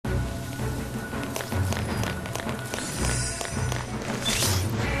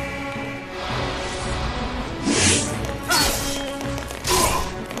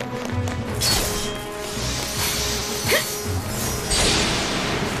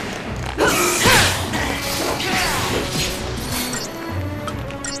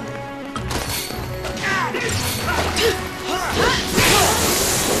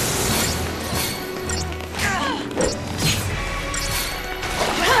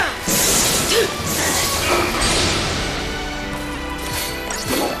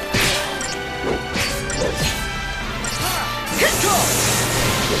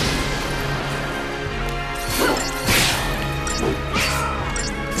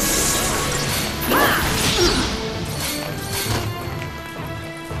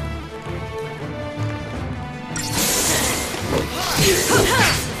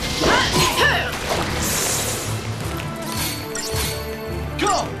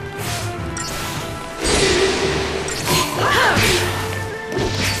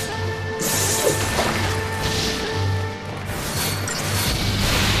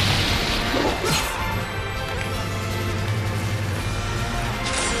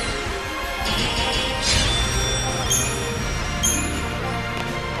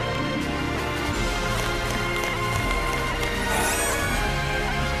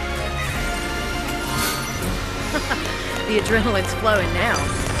Adrenaline's flowing now.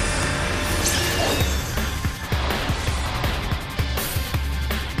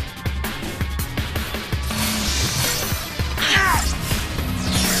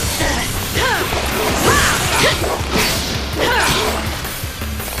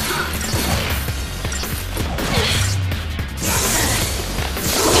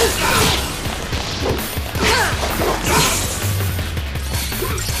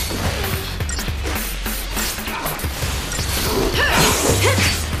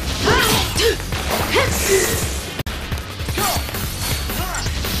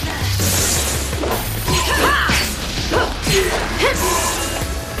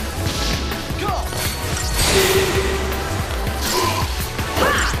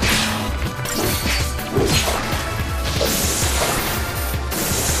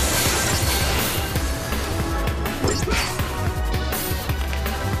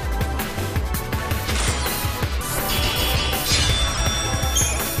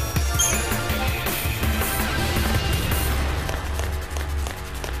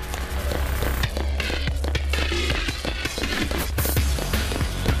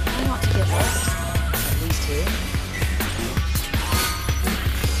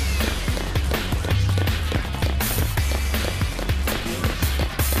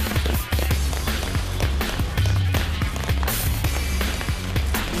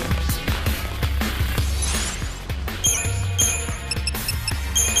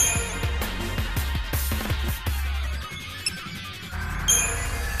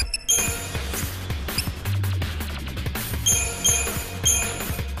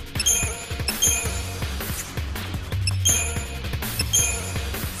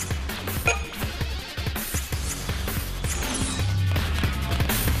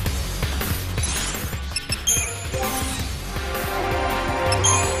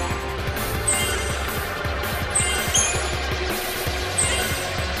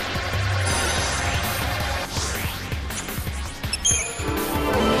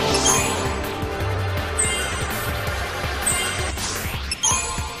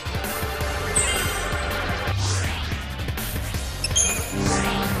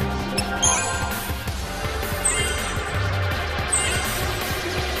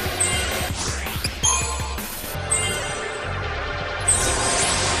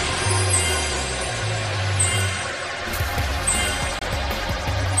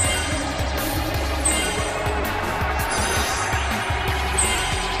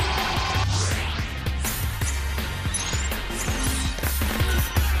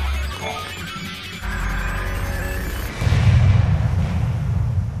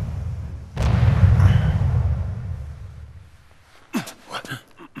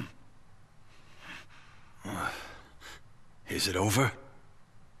 Is it over?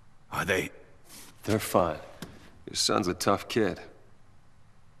 Are they... They're fine. Your son's a tough kid.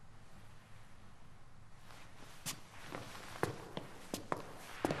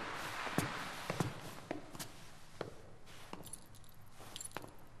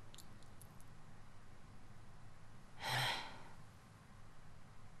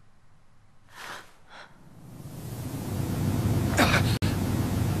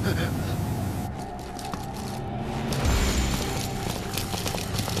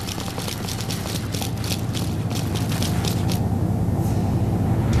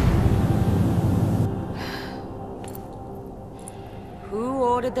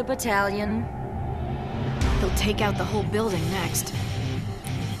 The battalion. They'll take out the whole building next.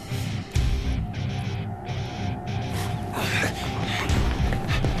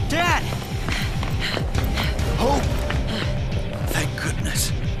 Dad! Hope! Thank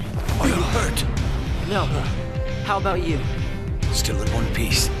goodness. Are you hurt? No. How about you? Still in one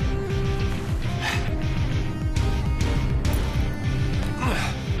piece.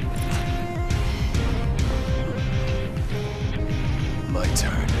 My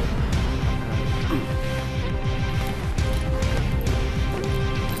turn.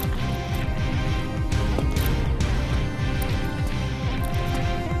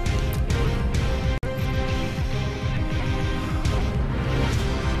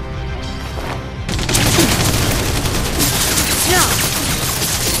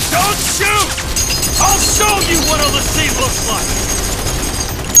 Don't shoot! I'll show you what a Lassie looks like!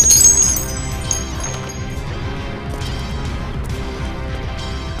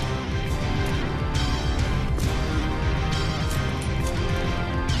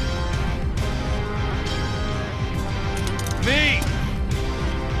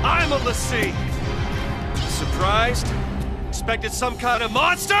 I'm a Lassie. Surprised? Expected some kind of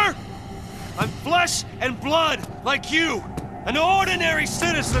monster? I'm flesh and blood, like you. An ordinary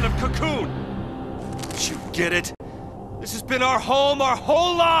citizen of Cocoon. Don't you get it? This has been our home our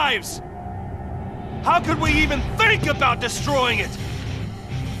whole lives! How could we even think about destroying it?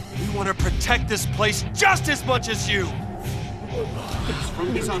 We want to protect this place just as much as you!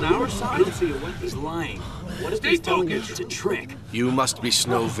 He's on our side? He's lying. What if he's telling you it's a trick? You must be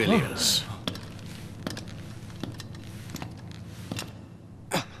Snow Villiers.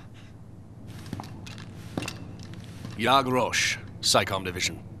 Yag Rosh, Psychom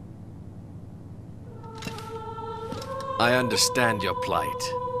Division. I understand your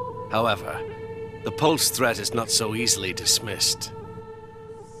plight. However, the Pulse threat is not so easily dismissed.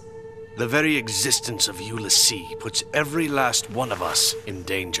 The very existence of Ulysses puts every last one of us in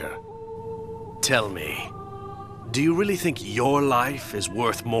danger. Tell me, do you really think your life is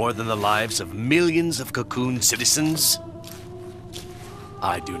worth more than the lives of millions of Cocoon citizens?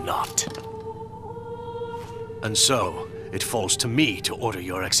 I do not. And so, it falls to me to order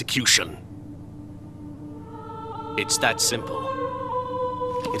your execution. It's that simple.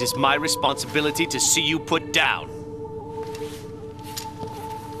 It is my responsibility to see you put down.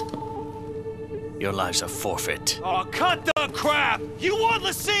 Your lives are forfeit. Oh, cut the crap! You want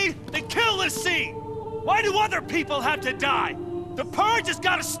Lassie? Then kill Lassie! Why do other people have to die? The purge has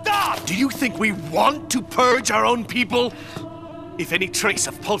gotta stop! Do you think we want to purge our own people? If any trace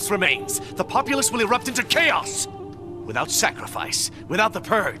of Pulse remains, the populace will erupt into chaos! Without sacrifice, without the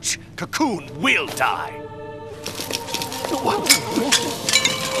purge, Cocoon will die!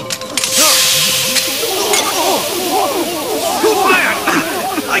 Who fired?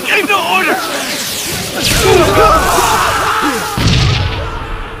 I gave no order!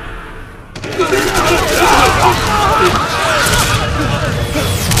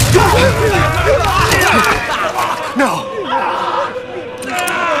 No!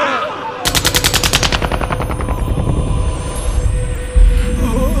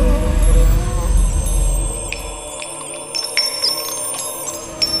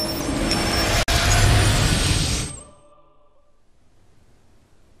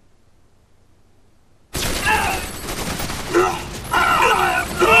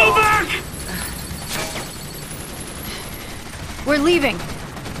 We're leaving.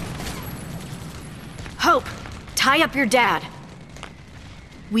 Hope, tie up your dad.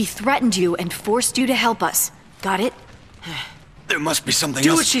 We threatened you and forced you to help us. Got it? There must be something Do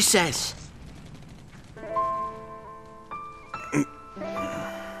else. what she says.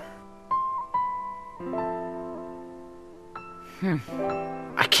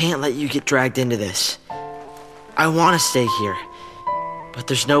 I can't let you get dragged into this. I want to stay here, but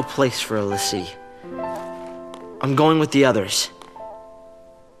there's no place for Alyssa. I'm going with the others.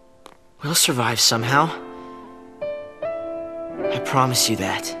 We'll survive somehow. I promise you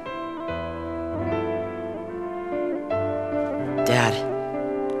that. Dad,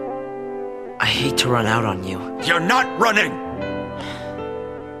 I hate to run out on you. You're not running!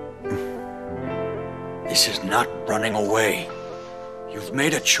 This is not running away. You've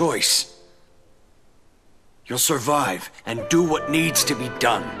made a choice. You'll survive and do what needs to be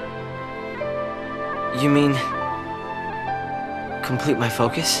done. You mean... complete my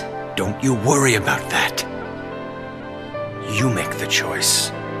focus? Don't you worry about that. You make the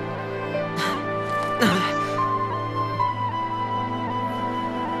choice.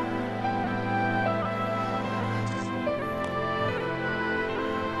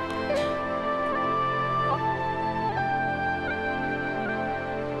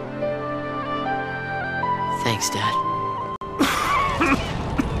 Thanks, Dad.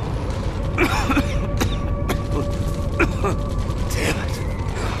 Damn it.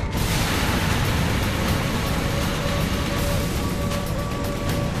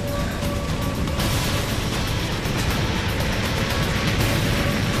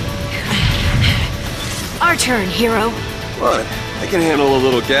 Our turn, hero. What? I can handle a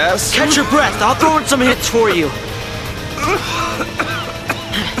little gas. Catch your breath. I'll throw in some hits for you.